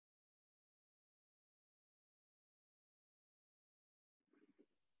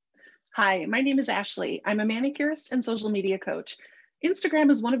Hi, my name is Ashley. I'm a manicurist and social media coach. Instagram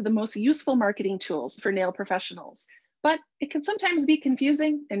is one of the most useful marketing tools for nail professionals, but it can sometimes be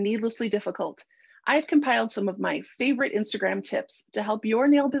confusing and needlessly difficult. I've compiled some of my favorite Instagram tips to help your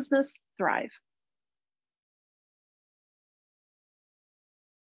nail business thrive.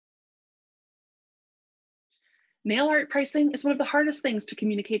 Nail art pricing is one of the hardest things to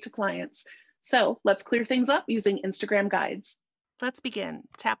communicate to clients. So let's clear things up using Instagram guides. Let's begin.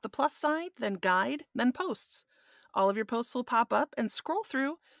 Tap the plus sign, then guide, then posts. All of your posts will pop up and scroll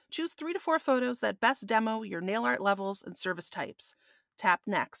through. Choose 3 to 4 photos that best demo your nail art levels and service types. Tap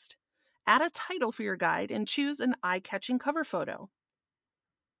next. Add a title for your guide and choose an eye catching cover photo.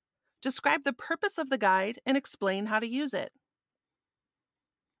 Describe the purpose of the guide and explain how to use it.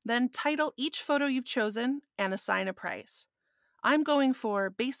 Then title each photo you've chosen and assign a price. I'm going for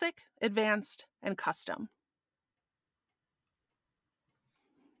basic, advanced, and custom.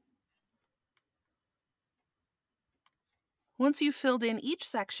 Once you've filled in each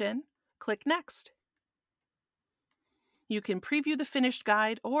section, click Next. You can preview the finished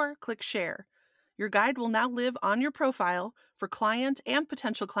guide or click Share. Your guide will now live on your profile for client and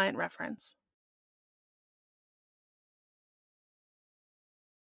potential client reference.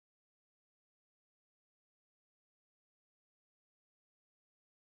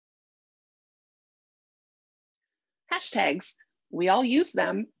 Hashtags. We all use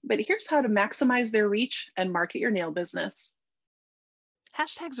them, but here's how to maximize their reach and market your nail business.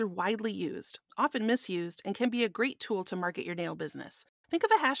 Hashtags are widely used, often misused, and can be a great tool to market your nail business. Think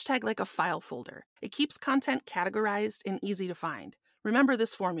of a hashtag like a file folder. It keeps content categorized and easy to find. Remember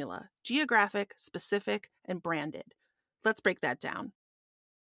this formula: geographic, specific, and branded. Let's break that down.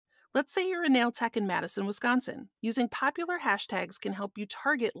 Let's say you're a nail tech in Madison, Wisconsin. Using popular hashtags can help you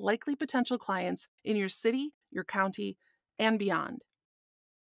target likely potential clients in your city, your county, and beyond.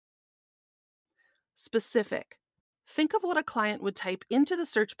 Specific. Think of what a client would type into the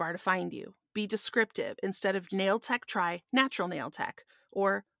search bar to find you. Be descriptive instead of nail tech, try natural nail tech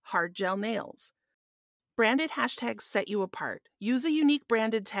or hard gel nails. Branded hashtags set you apart. Use a unique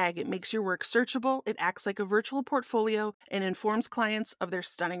branded tag. It makes your work searchable, it acts like a virtual portfolio, and informs clients of their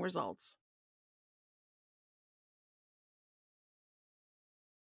stunning results.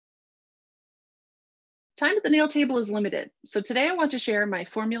 Time at the nail table is limited, so today I want to share my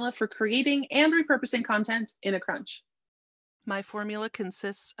formula for creating and repurposing content in a crunch. My formula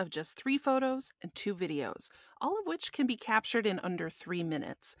consists of just 3 photos and 2 videos, all of which can be captured in under 3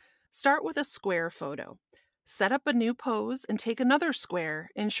 minutes. Start with a square photo. Set up a new pose and take another square,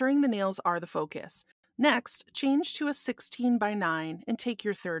 ensuring the nails are the focus. Next, change to a 16 by 9 and take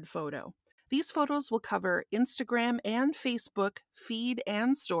your third photo. These photos will cover Instagram and Facebook, feed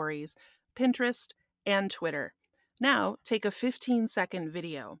and stories, Pinterest, and Twitter. Now, take a 15-second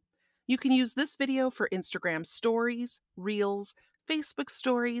video. You can use this video for Instagram stories, Reels, Facebook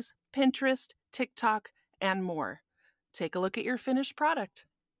stories, Pinterest, TikTok, and more. Take a look at your finished product.